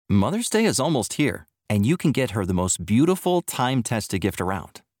Mother's Day is almost here, and you can get her the most beautiful time-tested gift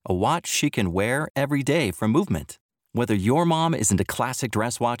around. A watch she can wear every day from Movement. Whether your mom is into classic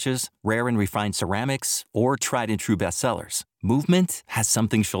dress watches, rare and refined ceramics, or tried and true bestsellers, Movement has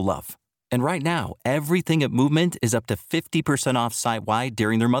something she'll love. And right now, everything at Movement is up to 50% off site-wide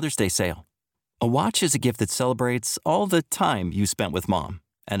during their Mother's Day sale. A watch is a gift that celebrates all the time you spent with mom.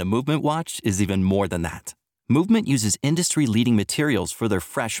 And a Movement watch is even more than that. Movement uses industry-leading materials for their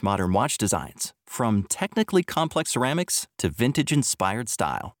fresh modern watch designs, from technically complex ceramics to vintage-inspired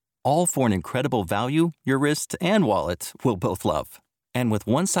style. All for an incredible value your wrist and wallet will both love. And with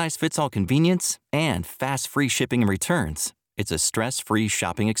one-size-fits-all convenience and fast free shipping and returns, it's a stress-free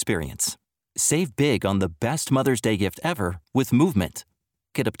shopping experience. Save big on the best Mother's Day gift ever with Movement.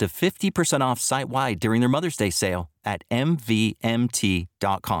 Get up to 50% off site-wide during their Mother's Day sale at mvmt.com.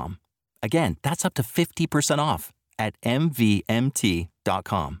 Again, that's up to 50% off at mvmt.com.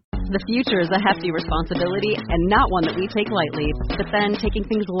 The future is a hefty responsibility and not one that we take lightly. But then, taking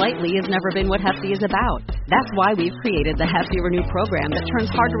things lightly has never been what Hefty is about. That's why we've created the Hefty Renew program that turns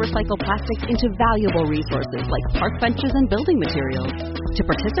hard-to-recycle plastics into valuable resources like park benches and building materials. To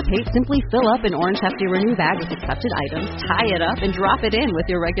participate, simply fill up an orange Hefty Renew bag with accepted items, tie it up, and drop it in with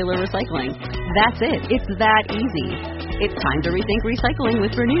your regular recycling. That's it. It's that easy. It's time to rethink recycling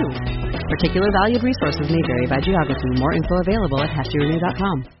with Renew. Particular valued resources may vary by geography. More info available at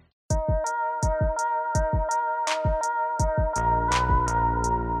heftyrenew.com.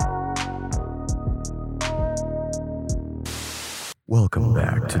 Welcome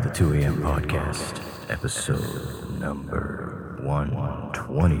back to the 2 a.m. podcast, episode number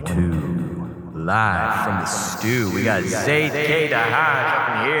 122. Live from the stew, we got Zayd K. the Hodge up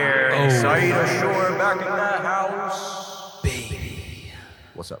in here, and Saeed Ashore back in the house. Baby.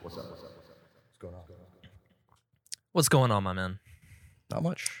 What's up? What's going on? What's going on, my man? Not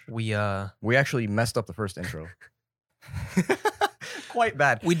much. We actually messed up the first intro. Quite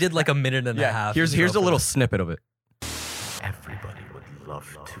bad. We did like a minute and a half. Here's a little snippet of it. Everybody would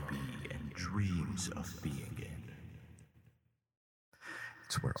love to be and dreams of being in.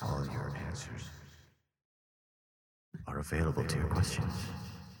 It's where all your answers are available to your questions.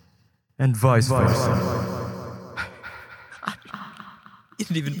 And vice versa. You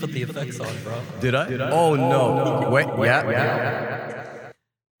didn't even put the effects on, bro. Did I? Oh, no. Wait, yeah.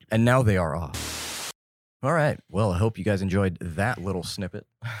 And now they are off. All right. Well, I hope you guys enjoyed that little snippet.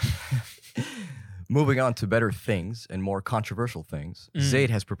 Moving on to better things and more controversial things, Zayd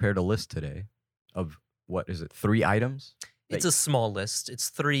has prepared a list today of, 3 items? It's a small list. It's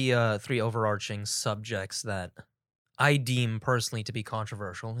three overarching subjects that I deem personally to be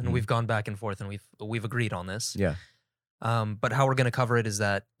controversial, and we've gone back and forth, and we've agreed on this. Yeah. But how we're going to cover it is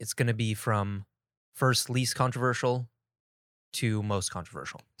that it's going to be from first least controversial to most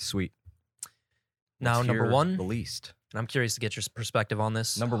controversial. Sweet. Now, Let's number hear one, the least. and I'm curious to get your perspective on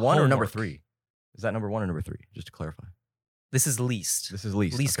this. Number 1 or number Homework. 3? Is that number 1 or number 3? Just to clarify. This is least. This is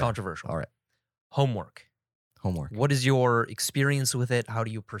least. Least Okay. controversial. All right. Homework. Homework. What is your experience with it? How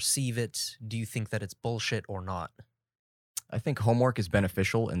do you perceive it? Do you think that it's bullshit or not? I think homework is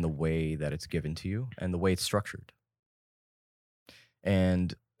beneficial in the way that it's given to you and the way it's structured.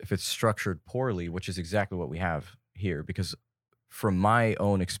 And if it's structured poorly, which is exactly what we have here, because from my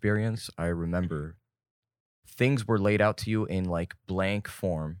own experience, I remember things were laid out to you in like blank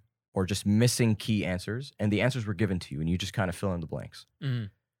form or just missing key answers, and the answers were given to you, and you just kind of fill in the blanks. Mm.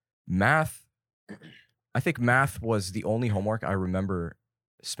 Math, I think math was the only homework I remember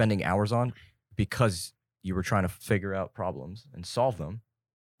spending hours on because you were trying to figure out problems and solve them,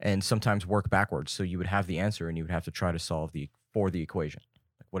 and sometimes work backwards. So you would have the answer, and you would have to try to solve for the equation.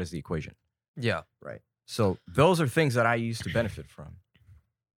 Like, what is the equation? Yeah. Right. So those are things that I used to benefit from.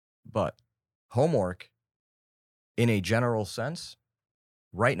 But homework, in a general sense,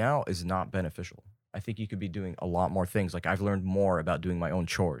 right now is not beneficial. I think you could be doing a lot more things. Like, I've learned more about doing my own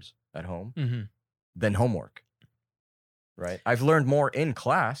chores at home than homework. Right? I've learned more in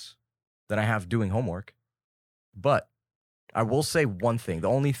class than I have doing homework. But I will say one thing.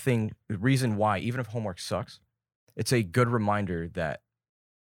 The reason why, even if homework sucks, it's a good reminder that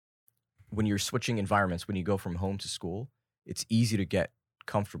when you're switching environments, when you go from home to school, it's easy to get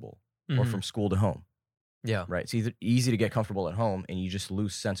comfortable, or from school to home. Yeah. Right. It's either easy to get comfortable at home and you just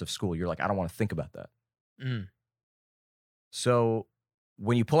lose sense of school. You're like, I don't want to think about that. So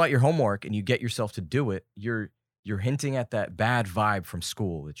when you pull out your homework and you get yourself to do it, you're hinting at that bad vibe from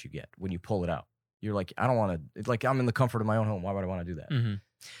school that you get when you pull it out. You're like, I don't want to. It's like, I'm in the comfort of my own home. Why would I want to do that?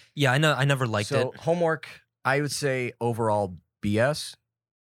 Yeah, I know. I never liked it. So homework, I would say overall BS,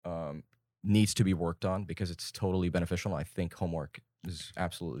 needs to be worked on because it's totally beneficial. I think homework is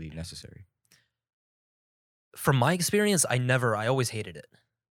absolutely necessary. From my experience, I always hated it.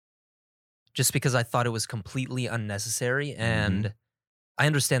 Just because I thought it was completely unnecessary. And I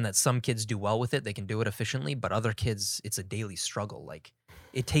understand that some kids do well with it. They can do it efficiently, but other kids, it's a daily struggle. Like,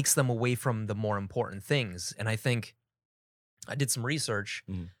 it takes them away from the more important things. And I think I did some research.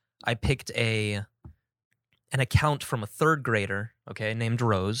 I picked an account from a third grader, okay, named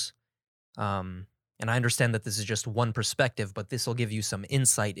Rose. And I understand that this is just one perspective, but this will give you some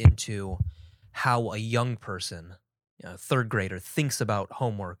insight into how a young person, third grader, thinks about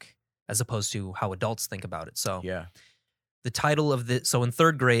homework as opposed to how adults think about it. So Yeah. the title of so in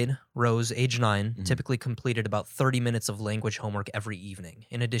third grade, Rose, age 9, typically completed about 30 minutes of language homework every evening,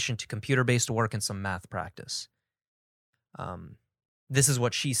 in addition to computer-based work and some math practice. This is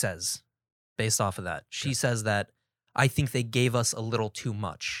what she says based off of that. She says that, I think they gave us a little too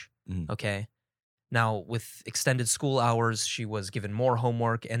much, okay? Now, with extended school hours, she was given more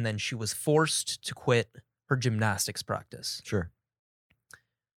homework, and then she was forced to quit her gymnastics practice. Sure.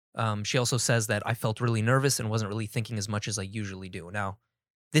 She also says that I felt really nervous and wasn't really thinking as much as I usually do. Now,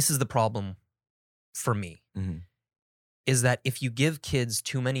 this is the problem for me, is that if you give kids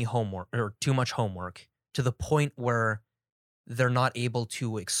too much homework to the point where they're not able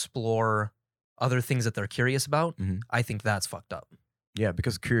to explore other things that they're curious about, I think that's fucked up. Yeah,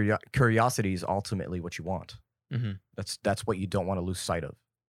 because curiosity is ultimately what you want. That's what you don't want to lose sight of.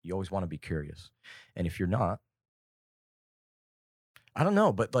 You always want to be curious. And if you're not, I don't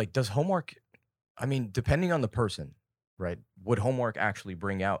know, but like, does homework, I mean, depending on the person, right? Would homework actually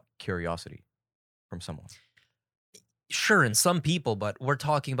bring out curiosity from someone? Sure, in some people, but we're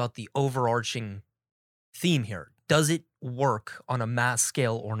talking about the overarching theme here. Does it work on a mass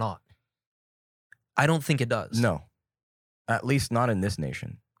scale or not? I don't think it does. No, at least not in this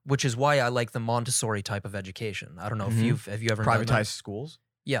nation. Which is why I like the Montessori type of education. I don't know if have you ever done that? Privatized schools?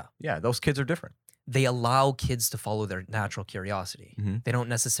 Yeah. Yeah, those kids are different. They allow kids to follow their natural curiosity. They don't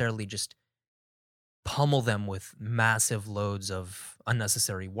necessarily just pummel them with massive loads of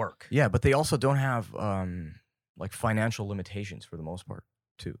unnecessary work. Yeah, but they also don't have like financial limitations for the most part,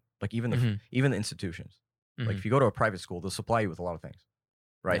 too. Like even the institutions. Like if you go to a private school, they'll supply you with a lot of things,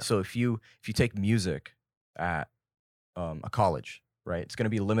 right? Yeah. So if you take music at a college, right, it's going to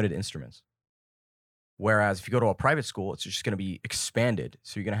be limited instruments. Whereas if you go to a private school, it's just going to be expanded.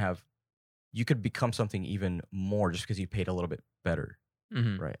 So you're going to have, you could become something even more just because you paid a little bit better,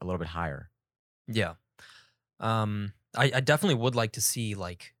 right? A little bit higher. Yeah. I definitely would like to see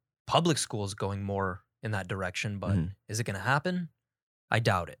like public schools going more in that direction, but is it going to happen? I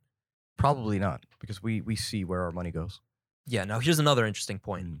doubt it. Probably not, because we see where our money goes. Yeah. Now here's another interesting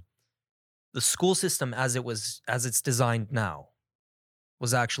point. The school system as it's designed now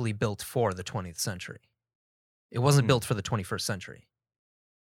was actually built for the 20th century. It wasn't built for the 21st century.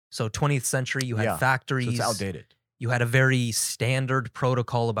 So 20th century, you had factories. So it's outdated. You had a very standard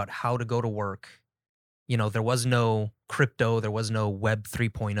protocol about how to go to work. You know, there was no crypto. There was no Web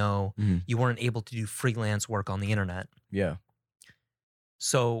 3.0. You weren't able to do freelance work on the internet. Yeah.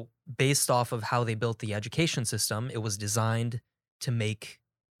 So based off of how they built the education system, it was designed to make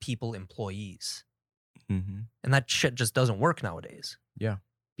people employees. And that shit just doesn't work nowadays. Yeah.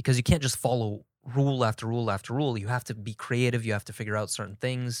 Because you can't just follow rule after rule after rule. You have to be creative. You have to figure out certain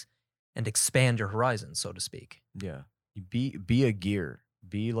things and expand your horizons, so to speak. Yeah. Be a gear.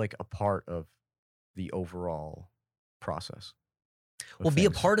 Be like a part of the overall process. Well, be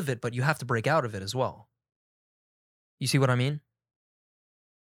a part of it, but you have to break out of it as well. You see what I mean?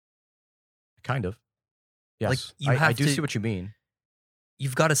 Kind of. Yes. Like I do see what you mean.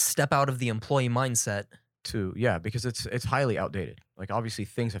 You've got to step out of the employee mindset. Yeah, because it's highly outdated. Like obviously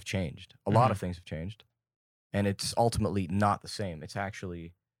things have changed. A lot of things have changed. And it's ultimately not the same. It's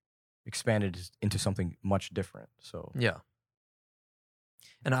actually expanded into something much different. So yeah.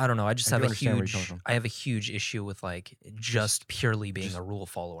 And I don't know. I just have I have a huge issue with like just purely being a rule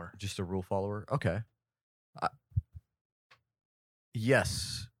follower. Just a rule follower? Okay.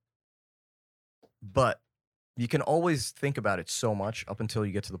 Yes. But you can always think about it so much up until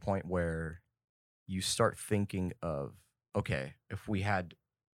you get to the point where you start thinking of, okay, if we had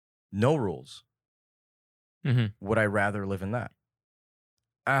no rules, would I rather live in that?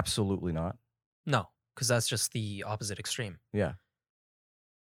 Absolutely not. No, because that's just the opposite extreme. Yeah.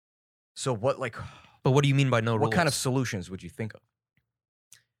 So what, like... But what do you mean by no rules? What kind of solutions would you think of?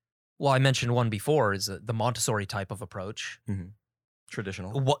 Well, I mentioned one before, is the Montessori type of approach.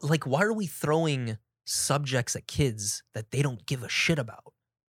 Traditional. Why are we throwing subjects at kids that they don't give a shit about?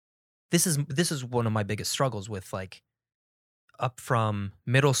 This is one of my biggest struggles with like up from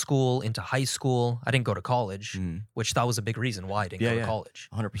middle school into high school. I didn't go to college, Mm. which that was a big reason why I didn't go to college.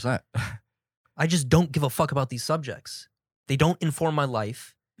 100%. I just don't give a fuck about these subjects. They don't inform my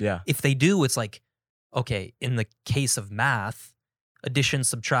life. Yeah. If they do, it's like, okay, in the case of math, addition,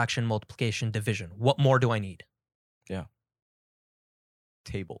 subtraction, multiplication, division. What more do I need?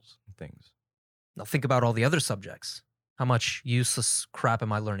 Tables and things. Now think about all the other subjects. How much useless crap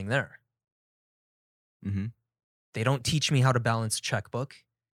am I learning there? Mm-hmm. They don't teach me how to balance a checkbook.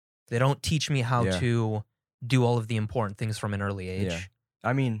 They don't teach me how Yeah. to do all of the important things from an early age. Yeah.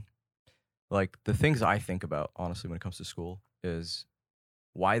 I mean, like the things I think about, honestly, when it comes to school is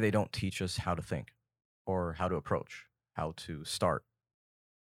why they don't teach us how to think or how to approach, how to start.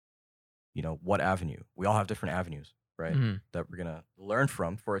 You know, what avenue? We all have different avenues, right? Mhm. That we're going to learn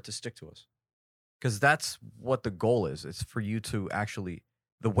from for it to stick to us. Because that's what the goal is. It's for you to actually,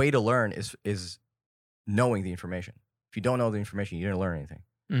 the way to learn is knowing the information. If you don't know the information, you didn't learn anything.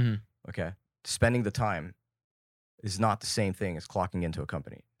 Mhm. Okay. Spending the time is not the same thing as clocking into a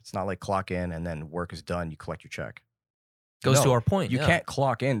company. It's not like clock in and then work is done, you collect your check. Goes to No, our point. You yeah. can't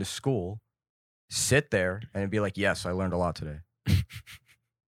clock into school, sit there, and be like, yes, I learned a lot today.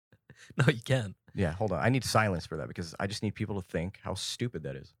 No, you can't. Yeah, hold on. I need silence for that because I just need people to think how stupid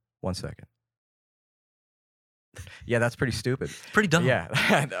that is. 1 second. Yeah, that's pretty stupid. Pretty dumb.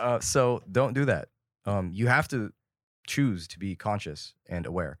 Yeah. So don't do that. You have to choose to be conscious and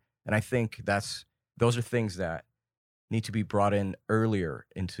aware. And I think those are things that need to be brought in earlier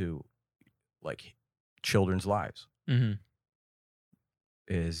into like children's lives. hmm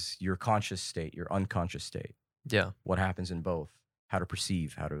Is your conscious state, your unconscious state, Yeah. what happens in both, how to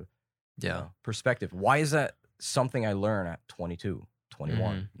perceive, how to, you Yeah. know, perspective. Why is that something I learn at 22,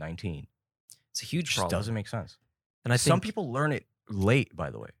 21, 19? It's a huge Just problem. doesn't make sense. And I think Some people learn it late,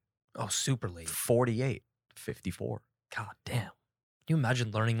 by the way. oh, super late. 48, 54. God damn. Can you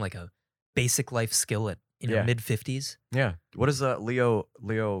imagine learning like a basic life skill in Yeah. your mid 50s? Yeah. What is Leo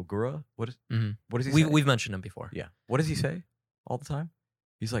Gura? What does he say? We've mentioned him before. Yeah. What does he say all the time?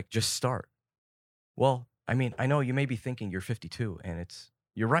 He's like, just start. Well, I mean, I know you may be thinking you're 52 and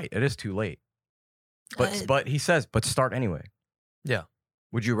you're right. It is too late. But he says, but start anyway. Yeah.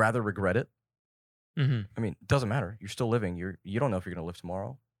 Would you rather regret it? hmm I mean, it doesn't matter. You're still living. You don't know if you're going to live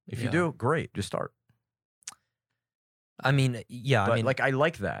tomorrow. If you Yeah. do, great. Just start. I mean, yeah. But I mean, like, I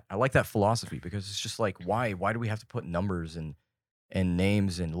like that. I like that philosophy because it's just like, why do we have to put numbers and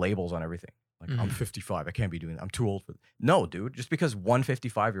names and labels on everything? Like, I'm Mhm. 55. I can't be doing that. I'm too old for that. No, dude. Just because one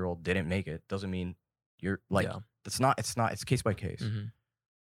 55-year-old didn't make it doesn't mean you're like, yeah. it's case by case. Mhm.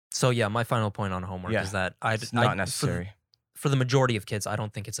 So yeah, my final point on homework Yeah. is that It's not necessary. For the majority of kids. I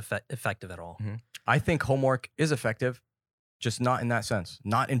don't think it's effective at all. I think homework is effective, just not in that sense,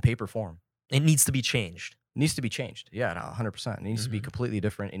 not in paper form. It needs to be changed. It needs to be changed. Yeah, 100%. It needs to be Mhm. completely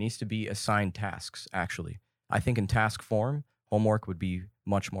different. It needs to be assigned tasks, actually. I think in task form, homework would be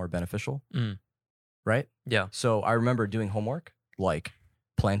much more beneficial, Mm. right? Yeah. So I remember doing homework, like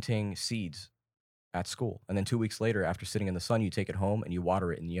planting seeds at school. And then 2 weeks later, after sitting in the sun, you take it home and you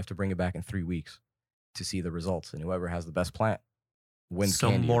water it, and you have to bring it back in 3 weeks to see the results. And whoever has the best plant wins So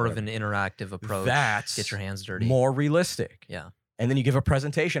candy or more of whatever. an interactive approach. That's Get your hands dirty. more realistic. Yeah. And then you give a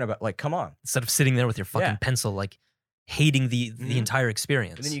presentation about, like, come on. Instead of sitting there with your fucking Yeah. pencil, like hating the Mhm. entire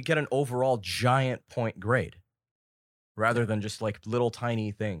experience. And then you get an overall giant point grade rather than just like little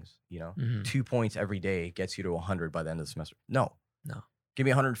tiny things, you know? Mhm. 2 points every day gets you to 100 by the end of the semester. No. Give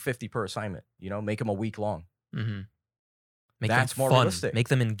me 150 per assignment, you know? Make them a week long. Mhm. Make That's them more fun. realistic. Make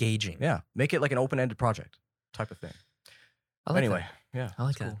them engaging. Yeah. Make it like an open-ended project type of thing. I like Anyway, that. yeah. I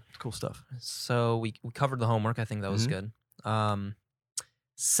like it's cool. that. It's cool stuff. So we covered the homework. I think that was Mhm. good.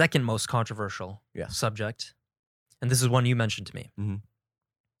 Second most controversial Yes. subject, and this is one you mentioned to me. Mhm.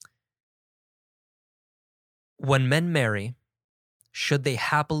 When men marry, should they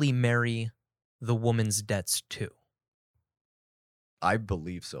happily marry the woman's debts too? I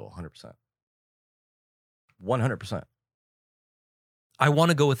believe so, 100%. 100%. I want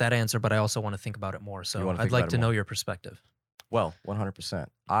to go with that answer, but I also want to think about it more. You So wanna I'd think like about it to know more. your perspective. Well,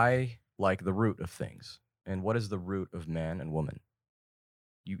 100%. I like the root of things. And what is the root of man and woman?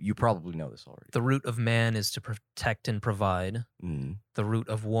 You probably know this already. The root of man is to protect and provide. Mm. The root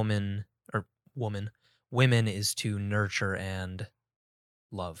of women is to nurture and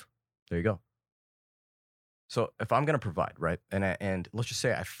love. There you go. So if I'm gonna provide, right, and let's just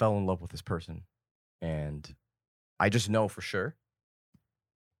say I fell in love with this person, and I just know for sure,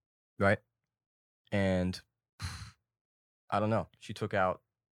 right, and I don't know, she took out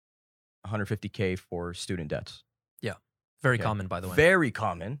 150K for student debts. Very Okay. common, by the way. Very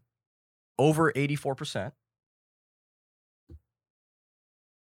common, over 84%.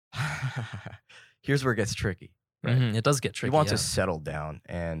 Here's where it gets tricky. Right? It does get tricky. You want yeah. to settle down,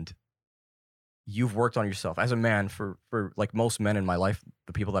 and you've worked on yourself as a man for like most men in my life,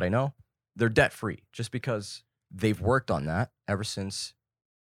 the people that I know, they're debt free just because they've worked on that ever since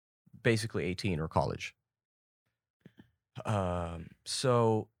basically 18 or college.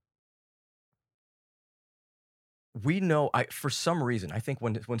 So we know, for some reason, I think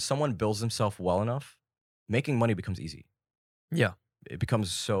when someone builds himself well enough, making money becomes easy. Yeah. It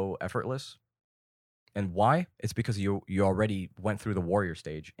becomes so effortless. And why? It's because you already went through the warrior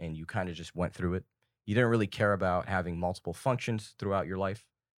stage and you kind of just went through it. You didn't really care about having multiple functions throughout your life.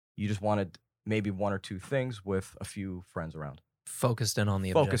 You just wanted maybe one or two things with a few friends around. Focused in on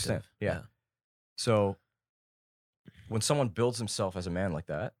the Focused objective. in, yeah. So when someone builds himself as a man like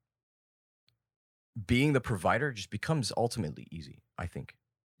that, being the provider just becomes ultimately easy, I think.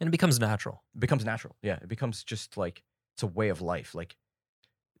 And it becomes natural. It becomes natural. Yeah. It becomes just like, it's a way of life. Like,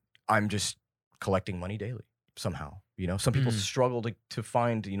 I'm just collecting money daily somehow. You know, some people struggle to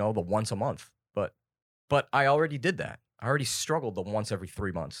find, you know, the once a month, but I already did that. I already struggled the once every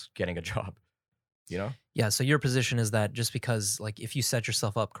 3 months getting a job, you know? Yeah. So your position is that just because, like, if you set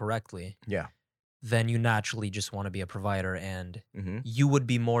yourself up correctly, Yeah. then you naturally just want to be a provider, and Mm-hmm. you would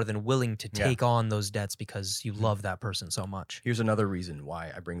be more than willing to Yeah. take on those debts because you love that person so much. Here's another reason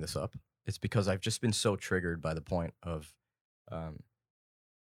why I bring this up. It's because I've just been so triggered by the point of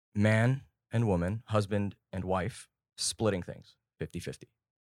man and woman, husband and wife, splitting things 50-50.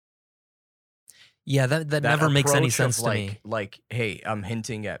 Yeah, that never makes any approach sense of to me. Like, hey, I'm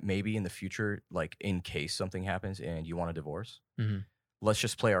hinting at maybe in the future, like in case something happens and you want a divorce, Mhm. let's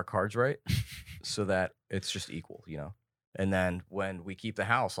just play our cards right so that it's just equal, you know? And then when we keep the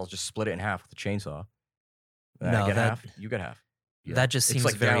house, I'll just split it in half with a chainsaw. And No, I get that- half, you get half. You that know? just It's seems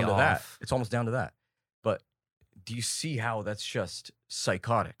like very down to that. off. It's almost down to that. But do you see how that's just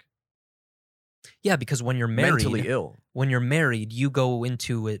psychotic? Yeah, because when you're married, Mentally ill. you go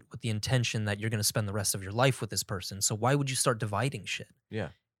into it with the intention that you're going to spend the rest of your life with this person. So why would you start dividing shit? Yeah.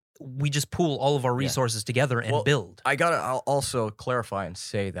 We just pool all of our resources together and Well, build. I'll also clarify and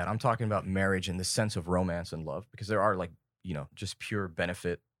say that I'm talking about marriage in the sense of romance and love, because there are, like, you know, just pure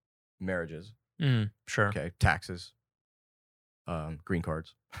benefit marriages. Sure. Okay. Taxes, green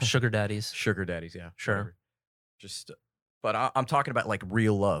cards, Sugar daddies. sugar daddies. Yeah. Sure. whatever. Just, but I'm talking about like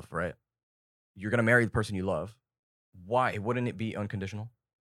real love, right? You're going to marry the person you love. Why? Wouldn't it be unconditional?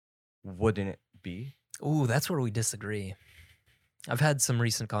 Wouldn't it be? Ooh, that's where we disagree. I've had some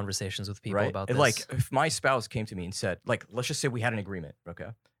recent conversations with people Right? about And, this. like, if my spouse came to me and said, like, let's just say we had an agreement, okay?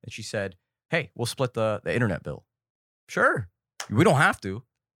 And she said, hey, we'll split the internet bill. Sure. We don't have to,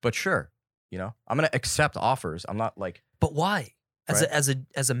 but sure. You know, I'm going to accept offers. I'm not like, but why? Right?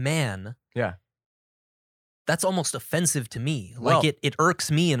 As a man, yeah, that's almost offensive to me. Well, Like it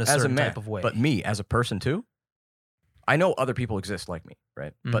irks me in a as a certain man, type of way. but me as a person too, I know other people exist like me,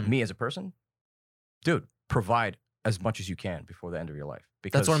 right? But Mhm. me as a person, dude, provide as much as you can before the end of your life.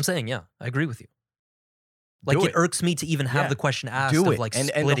 Because that's what I'm saying. Yeah, I agree with you. Like Do it irks me to even have Yeah. the question asked do of it. like And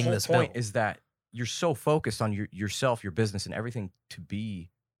splitting the whole this point bill. is that you're so focused on yourself, your business, and everything to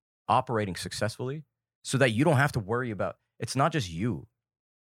be operating successfully, so that you don't have to worry about. It's not just you,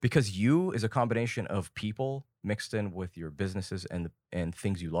 because you is a combination of people mixed in with your businesses and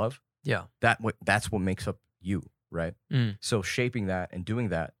things you love. Yeah. That's what makes up you, right? Mm. So shaping that and doing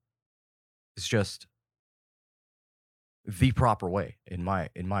that is just the proper way in my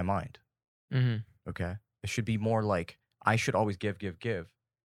mind. hmm Okay, it should be more like I should always give,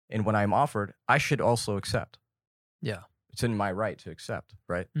 and when I'm offered, I should also accept. Yeah. It's in my right to accept,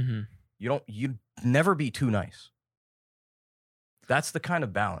 right? hmm You never be too nice. That's the kind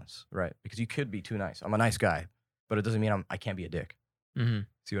of balance, right? Because you could be too nice. I'm a nice guy, but it doesn't mean I can't be a dick. hmm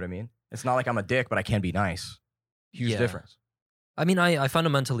See what I mean? It's not like I'm a dick, but I can't be nice. Huge Yeah. difference. I mean, I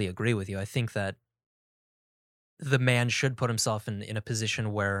fundamentally agree with you. I think that the man should put himself in a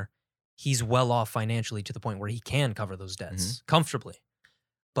position where he's well off financially to the point where he can cover those debts comfortably.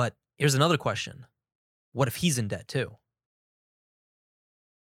 But here's another question. What if he's in debt too?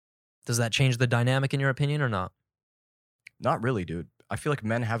 Does that change the dynamic in your opinion or not? Not really, dude. I feel like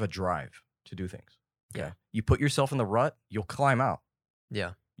men have a drive to do things. Yeah. You put yourself in the rut, you'll climb out.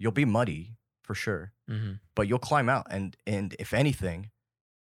 Yeah. You'll be muddy for sure, hmm but you'll climb out. And if anything,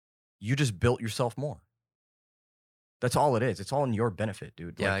 you just built yourself more. That's all it is. It's all in your benefit,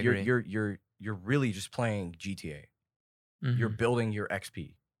 dude. Yeah, like I agree. you're really just playing GTA. Mm-hmm. You're building your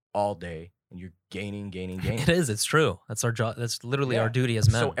XP all day, and you're gaining. It is. It's true. That's our job. That's literally Yeah. our duty as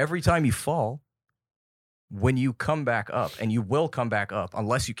men. So every time you fall, when you come back up, and you will come back up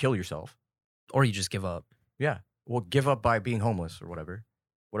unless you kill yourself. or you just give up. Yeah. Well, give up by being homeless or whatever.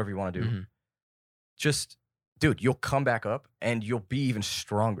 whatever you want to do. Mhm. Just, dude, you'll come back up and you'll be even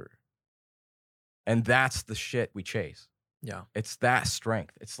stronger. And that's the shit we chase. Yeah. It's that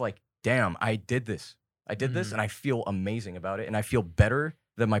strength. It's like, damn, I did this. I did this Mhm. and I feel amazing about it. And I feel better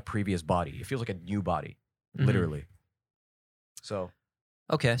than my previous body. It feels like a new body, Mhm. literally. So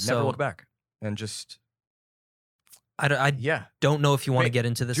Okay. never So look back and just, I yeah. don't know if you want to Wait, get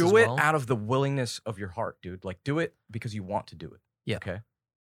into this do as it well. out of the willingness of your heart, dude. Like, do it because you want to do it. Yeah. Okay.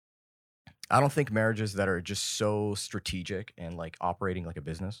 I don't think marriages that are just so strategic and like operating like a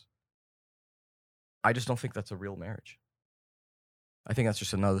business, I just don't think that's a real marriage. I think that's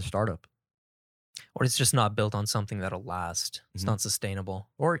just another startup. Or it's just not built on something that'll last. It's Mhm. not sustainable.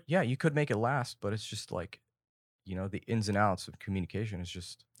 Or yeah, you could make it last, but it's just like, you know, the ins and outs of communication is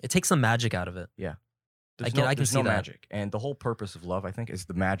just, It takes the magic out of it. there's I can there's see no that. magic. And the whole purpose of love, I think, is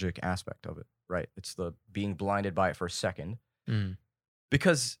the magic aspect of it, right? It's the being blinded by it for a second. Mm.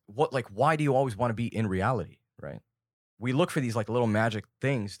 Because why do you always want to be in reality, right? We look for these like little magic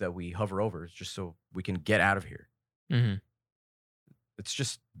things that we hover over just so we can get out of here. Hmm. It's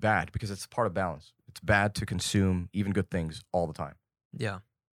just bad because it's part of balance. It's bad to consume even good things all the time. Yeah.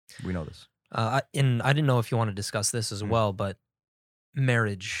 We know this. And I didn't know if you want to discuss this as Mm. well, but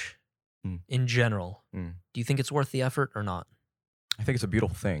marriage Mm. in general, Mm. do you think it's worth the effort or not? I think it's a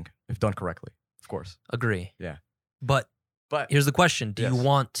beautiful thing if done correctly, of course. Agree. Yeah. But But here's the question. Do you Yes.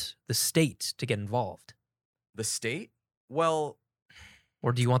 want the state to get involved? the state, well,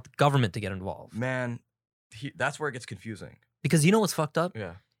 Or do you want the government to get involved? man, that's where it gets confusing. Because you know what's fucked up?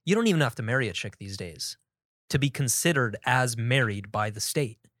 Yeah. You don't even have to marry a chick these days to be considered as married by the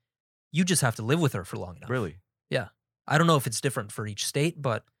state. You just have to live with her for long enough. Really? I don't know if it's different for each state,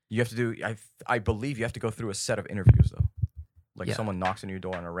 but You have to do, I believe you have to go through a set of interviews though. Like Yeah. someone knocks on your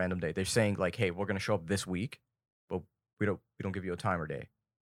door on a random day. They're saying like, hey, we're going to show up this week, but we don't give you a time or day.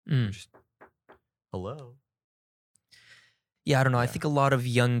 mm, Just, hello. yeah, I don't know. I Yeah. think a lot of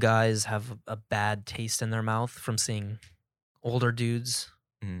young guys have a bad taste in their mouth from seeing older dudes,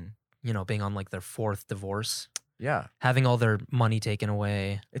 Mhm. being on like their fourth divorce, Yeah. having all their money taken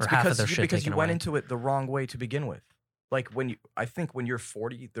away, It's or half of because their you, shit because taken you went away. into it the wrong way to begin with. Like I think when you're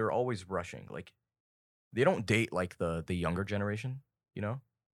 40, they're always rushing. Like they don't date like the younger generation, you know?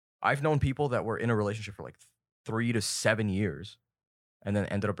 I've known people that were in a relationship for like 3 to 7 years and then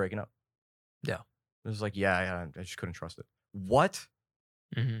ended up breaking up. Yeah. It was like, yeah, I just couldn't trust it. What?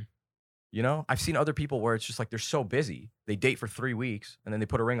 Mhm. You know? I've seen other people where it's just like they're so busy, they date for 3 weeks and then they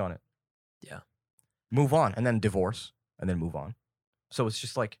put a ring on it. Yeah. Move on and then divorce and then move on. So it's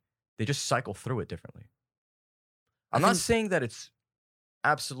just like they just cycle through it differently. I'm not think- saying that it's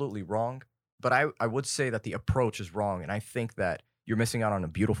absolutely wrong, but I would say that the approach is wrong. And I think that you're missing out on a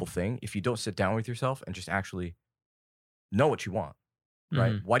beautiful thing if you don't sit down with yourself and just actually know what you want,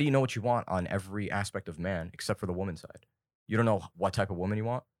 right? Mhm. Why do you know what you want on every aspect of man except for the woman side? You don't know what type of woman you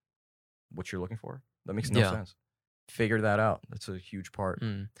want, what you're looking for? That makes no Yeah. sense. Figure that out. That's a huge part.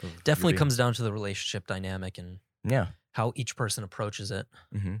 Mm. of your Definitely being. comes down to the relationship dynamic and Yeah. how each person approaches it.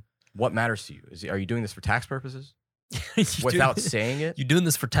 hmm What matters to you? Are you doing this for tax purposes You without do- saying it? You doing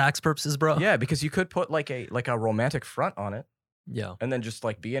this for tax purposes, bro? Yeah, because you could put like a romantic front on it Yeah. and then just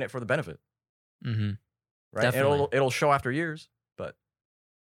like be in it for the benefit, Mm-hmm. right? Definitely. It'll show after years, but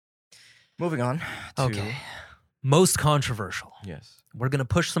moving on to Okay. Most controversial. yes. We're going to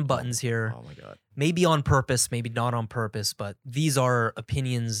push some buttons here. Oh my god. Maybe on purpose, maybe not on purpose, but these are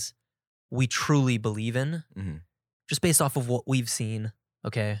opinions we truly believe in Mhm. just based off of what we've seen.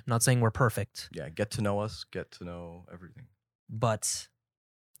 Okay. I'm not saying we're perfect, Yeah, get to know us, get to know everything. but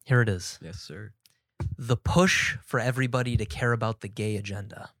here it is. Yes, sir. The push for everybody to care about the gay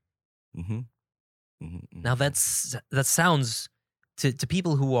agenda. Mm-hmm. Now that sounds to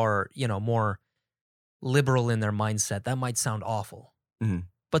people who are, more liberal in their mindset, that might sound awful. Mhm.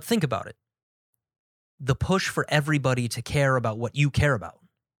 But think about it. The push for everybody to care about what you care about.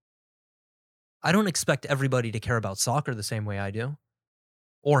 I don't expect everybody to care about soccer the same way I do,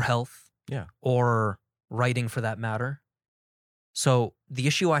 or health, Yeah. or writing for that matter. So the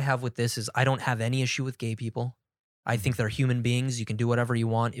issue I have with this is I don't have any issue with gay people. I think they're human beings. You can do whatever you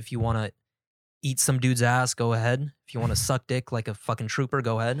want. If you want to eat some dude's ass, go ahead. If you want to suck dick like a fucking trooper,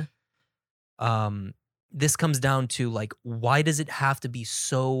 go ahead. This comes down to like, why does it have to be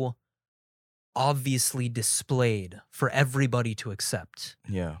so obviously displayed for everybody to accept?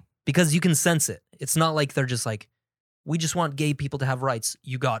 Yeah. Because you can sense it. It's not like they're just like, we just want gay people to have rights.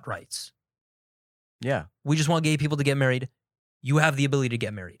 You got rights. Yeah. We just want gay people to get married. You have the ability to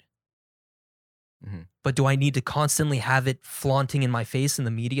get married. Mhm. But do I need to constantly have it flaunting in my face in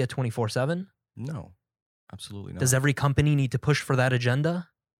the media 24/7? No. Absolutely not. Does every company need to push for that agenda?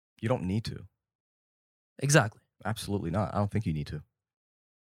 You don't need to. Exactly. Absolutely not. I don't think you need to.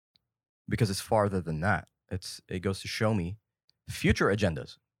 Because it's farther than that. It goes to show me future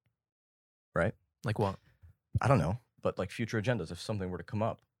agendas, right? Like what? I don't know, but like future agendas, if something were to come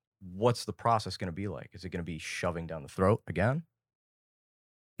up, what's the process going to be like? Is it going to be shoving down the throat again?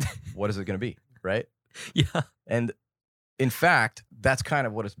 What is it going to be, right? Yeah. And in fact, that's kind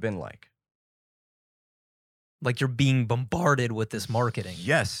of what it's been like. Like you're being bombarded with this marketing.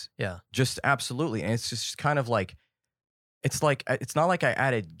 Yes. Yeah. Just absolutely. And it's just kind of like, it's not like I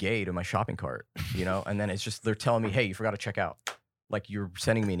added gay to my shopping cart, you know? And then it's just, they're telling me, hey, you forgot to check out. Like you're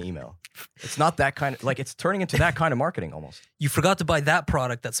sending me an email. It's not that kind of, like it's turning into that kind of marketing almost. You forgot to buy that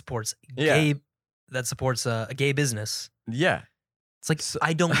product that supports a gay business. Yeah. It's like,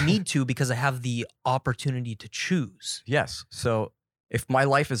 I don't need to because I have the opportunity to choose. Yes. So if my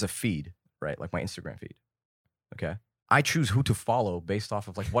life is a feed, right? Like my Instagram feed, okay? I choose who to follow based off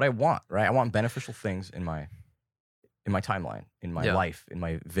of like what I want, right? I want beneficial things in my timeline, in my life, in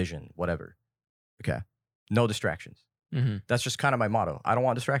my vision, whatever. Okay. No distractions. Mm-hmm. That's just kind of my motto. I don't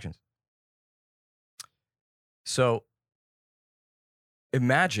want distractions. So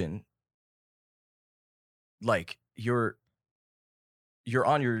imagine like you're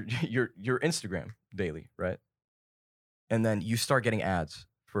on your Instagram daily, right? And then you start getting ads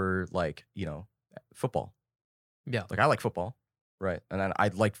for like, you know, football. Yeah. Like I like football, right? And then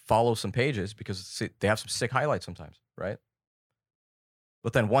I'd like follow some pages because they have some sick highlights sometimes, right?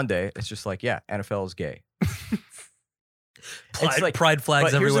 But then one day it's just like, yeah, NFL is gay. It's like pride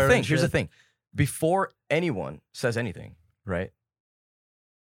flags everywhere. Here's the thing. Before anyone says anything, right?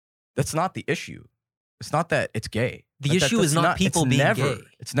 That's not the issue. It's not that it's gay. The issue is not people being gay.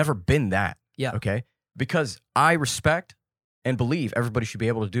 It's never been that. Yeah. Okay? Because I respect and believe everybody should be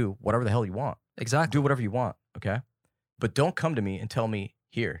able to do whatever the hell you want. Exactly. Do whatever you want, okay? But don't come to me and tell me,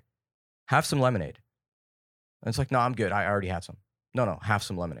 here, have some lemonade. And it's like, no, I'm good. I already had some. No, have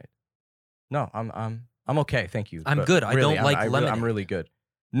some lemonade. No, I'm okay, thank you. I'm But good. I really, don't like lemonade. I'm really good.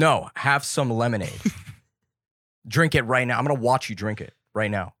 No, have some lemonade. Drink it right now. I'm gonna watch you drink it right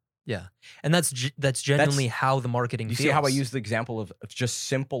now. Yeah, and that's genuinely how the marketing. You feels. see how I use the example of just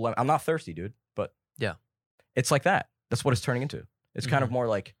simple. I'm not thirsty, dude, but yeah, it's like that. That's what it's turning into. It's kind of more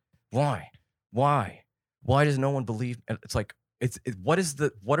like, why does no one believe? It's like, what's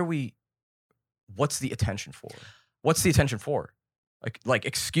the attention for? What's the attention for? Like,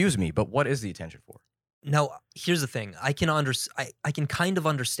 excuse me, but what is the attention for? Now, here's the thing. I can kind of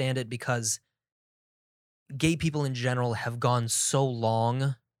understand it because gay people in general have gone so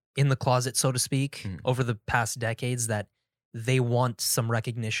long in the closet, so to speak, over the past decades that they want some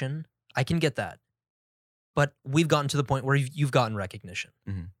recognition. I can get that. But we've gotten to the point where you've gotten recognition.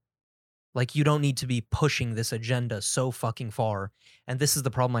 Mm-hmm. Like, you don't need to be pushing this agenda so fucking far. And this is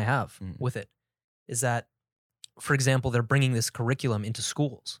the problem I have with it, is that, for example, they're bringing this curriculum into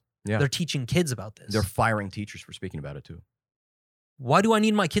schools. Yeah. They're teaching kids about this. They're firing teachers for speaking about it too. Why do I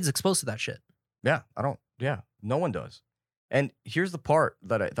need my kids exposed to that shit? Yeah, I don't. Yeah, no one does. And here's the part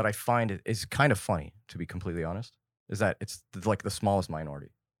that I find is kind of funny, to be completely honest, is that it's like the smallest minority.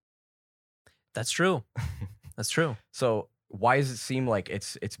 That's true. That's true. So why does it seem like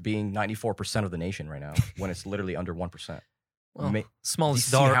it's being 94% of the nation right now when it's literally under 1%? Well, smallest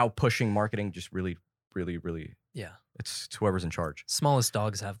do you see dog. how pushing marketing just really, really, really? Yeah. It's whoever's in charge. Smallest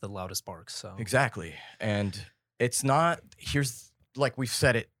dogs have the loudest barks. So Exactly. And it's not, here's, like we've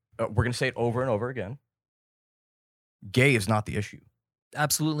said it, we're going to say it over and over again. Gay is not the issue.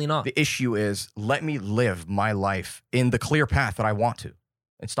 Absolutely not. The issue is, let me live my life in the clear path that I want to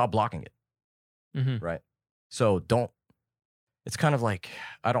and stop blocking it. Mm-hmm. Right? So don't, it's kind of like,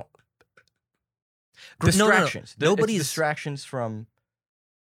 I don't, No. distractions. Nobody's distractions from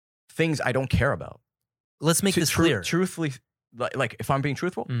things I don't care about. Let's make this clear. Truthfully, like if I'm being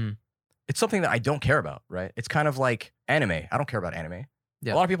truthful, it's something that I don't care about, right? It's kind of like anime. I don't care about anime.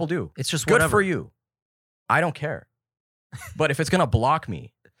 Yeah. A lot of people do. It's just good whatever. for you. I don't care. But if it's gonna block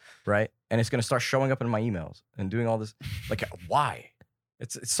me, right, and it's gonna start showing up in my emails and doing all this, like, why?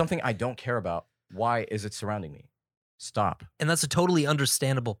 It's something I don't care about. Why is it surrounding me? Stop. And that's a totally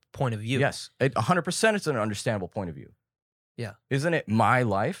understandable point of view. Yes, 100%. It's an understandable point of view. Yeah. Isn't it my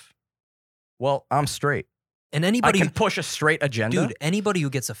life? Well, I'm straight. And I anybody can push a straight agenda. Dude, anybody who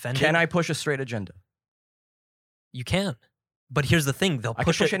gets offended. Can I push a straight agenda? You can. But here's the thing, I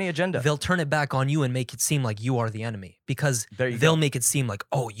can push any agenda. They'll turn it back on you and make it seem like you are the enemy because they'll make it seem like,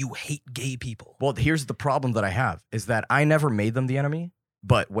 oh, you hate gay people. Well, here's the problem that I have is that I never made them the enemy,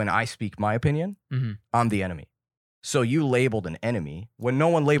 but when I speak my opinion, I'm the enemy. So you labeled an enemy when no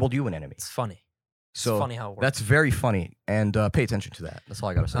one labeled you an enemy. It's funny. It's funny how it works. That's very funny, and pay attention to that. That's all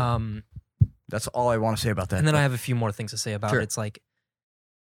I gotta say. That's all I want to say about that. And then I have a few more things to say about Sure. it. It's like,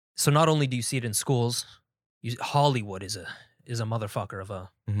 so not only do you see it in schools, Hollywood is a motherfucker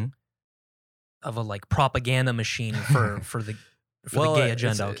Mhm. of a like propaganda machine for the gay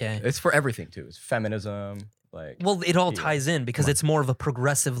agenda. Okay, it's for everything too. It's feminism, like well, it all yeah. ties in because Come on. it's more of a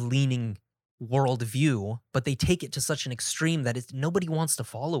progressive leaning worldview, but they take it to such an extreme that nobody wants to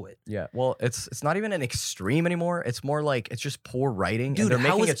follow it. yeah. Well, it's not even an extreme anymore. It's more like it's just poor writing, Dude, and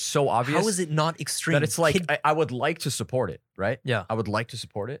they're how making is- it so obvious How is it not extreme? that it's like Kid- I would like to support it, right? Yeah. I would like to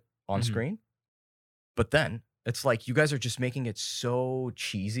support it on Mhm. screen, but then it's like you guys are just making it so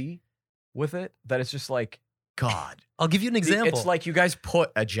cheesy with it that it's just like God. I'll give you an example. It's like you guys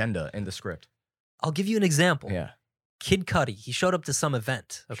put agenda in the script. I'll give you an example. Yeah. Kid Cudi, he showed up to some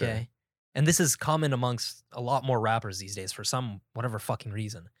event, Sure. okay? And this is common amongst a lot more rappers these days for some whatever fucking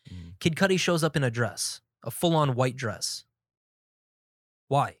reason. Mhm. Kid Cudi shows up in a dress, a full-on white dress.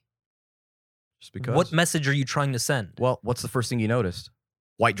 Why? Just because. What message are you trying to send? Well, what's the first thing you noticed?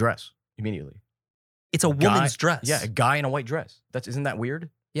 White dress immediately. It's a woman's dress. Yeah, a guy in a white dress. Isn't that weird?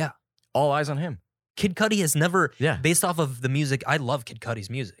 Yeah. All eyes on him. Kid Cudi has never, Yeah. based off of the music, I love Kid Cudi's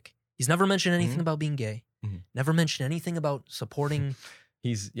music. He's never mentioned anything Mhm. about being gay. Mhm. Never mentioned anything about supporting.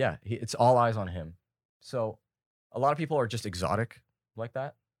 It's all eyes on him. So a lot of people are just exotic like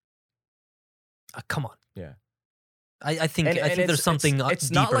that. Come on. Yeah. I think And there's it's- something. It's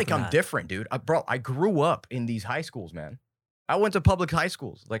not deeper like than I'm that. different, dude. Bro, I grew up in these high schools, man. I went to public high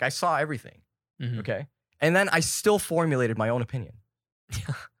schools. Like I saw everything. Mhm. Okay. And then I still formulated my own opinion.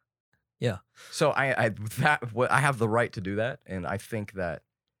 Yeah. So I have the right to do that, and I think that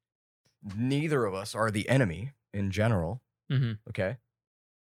neither of us are the enemy in general. Mhm. Okay.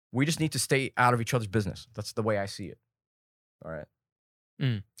 We just need to stay out of each other's business. That's the way I see it. All right.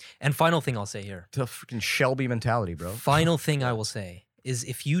 And final thing I'll say here. The freaking Shelby mentality, bro. Final thing I will say is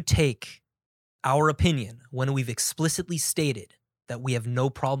if you take our opinion when we've explicitly stated that we have no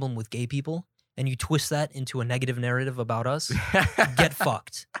problem with gay people and you twist that into a negative narrative about us, get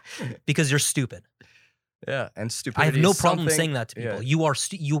fucked because you're stupid. Yeah, and I stupidity. have no is problem something- saying that to people.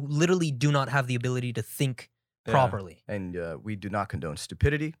 yeah, You literally do not have the ability to think yeah. properly. And we do not condone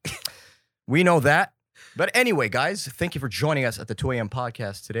stupidity. We know that. But anyway, guys, thank you for joining us at the 2 a.m.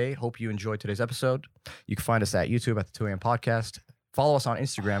 podcast today. Hope you enjoyed today's episode. You can find us at YouTube at the 2 a.m. podcast. Follow us on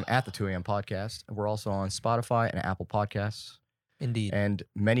Instagram at the 2 a.m. podcast. We're also on Spotify and Apple Podcasts Indeed. and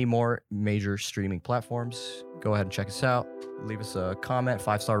many more major streaming platforms. Go ahead and check us out. Leave us a comment,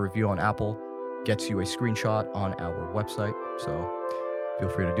 5-star review on Apple. Gets you a screenshot on our website. So feel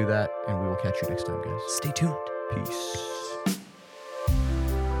free to do that, and we will catch you next time, guys. Stay tuned. Peace.